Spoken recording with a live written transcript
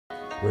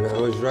When I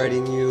was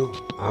writing you,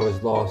 I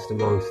was lost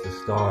amongst the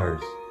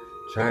stars,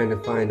 trying to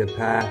find a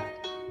path,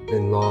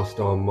 been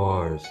lost on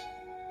Mars.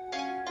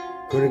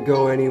 Couldn't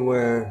go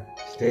anywhere,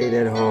 stayed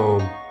at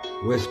home,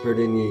 whispered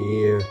in your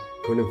ear,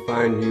 couldn't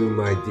find you,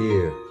 my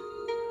dear.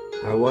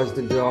 I was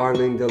the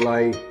darling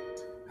delight,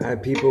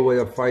 had people with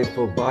a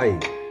frightful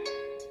bite.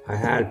 I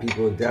had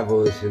people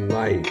devilish in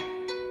light,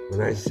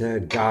 when I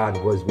said God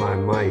was my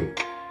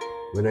might.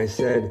 When I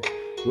said,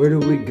 where do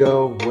we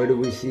go? Where do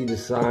we see the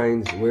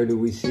signs? Where do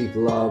we seek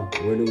love?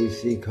 Where do we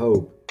seek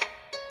hope?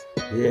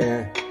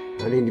 Yeah,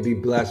 I need to be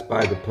blessed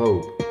by the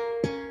Pope,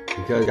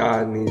 because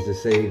God needs to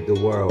save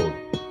the world.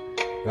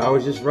 But I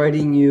was just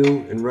writing you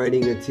and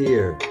writing a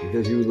tear,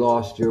 because you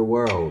lost your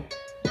world.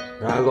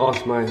 But I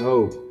lost my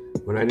hope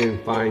when I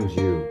didn't find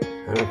you,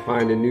 and I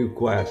find a new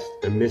quest,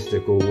 a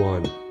mystical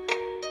one.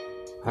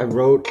 I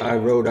wrote,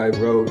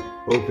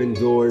 open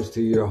doors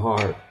to your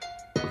heart.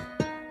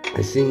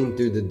 I seen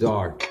through the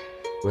dark,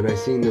 when I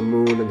seen the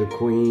moon of the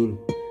queen,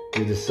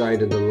 through the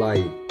sight of the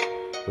light.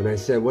 When I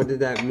said, what did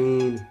that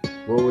mean?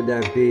 What would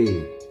that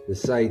be? The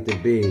sight to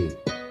be.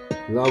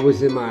 Love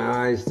was in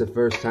my eyes the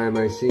first time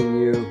I seen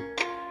you.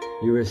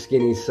 You were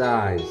skinny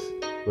size.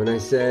 When I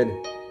said,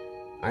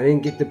 I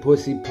didn't get the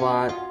pussy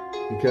plot,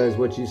 because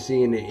what you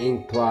see in the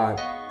ink plot,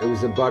 it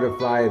was a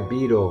butterfly, a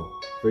beetle,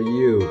 for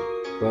you.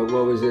 But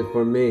what was it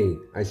for me?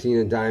 I seen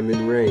a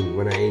diamond ring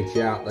when I ate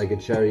you out like a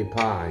cherry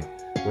pie.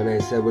 When I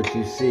said what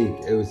you seek,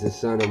 it was the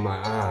sun of my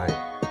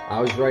eye. I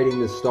was writing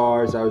the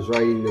stars, I was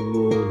writing the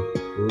moon.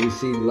 When we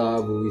see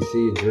love, when we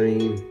see a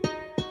dream,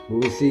 when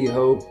we see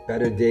hope,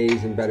 better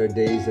days and better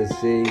days I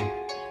see.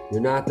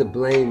 You're not to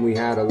blame, we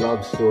had a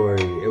love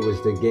story, it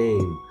was the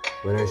game.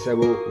 When I said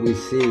what we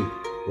seek,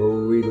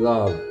 what we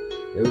love,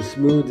 it was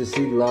smooth to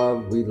see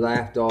love, we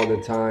laughed all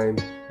the time.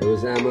 It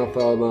was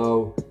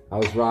MFMO, I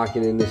was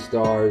rocking in the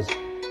stars.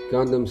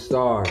 Gundam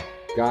Star,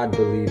 God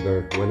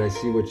believer, when I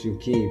see what you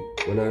keep,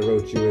 when I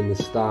wrote you in the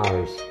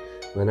stars.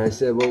 When I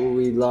said what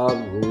we love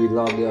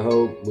the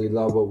hope, we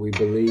love what we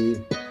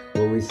believe.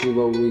 When we see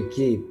what we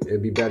keep,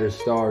 it'd be better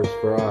stars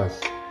for us.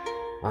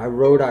 I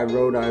wrote about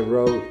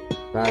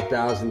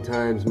 1,000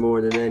 times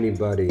more than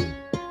anybody.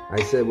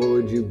 I said what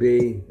would you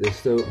be? The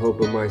still hope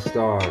of my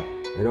star.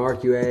 An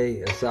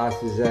RQA, a sauce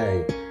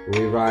when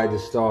we ride the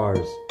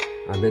stars.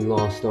 I've been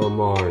lost on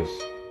Mars.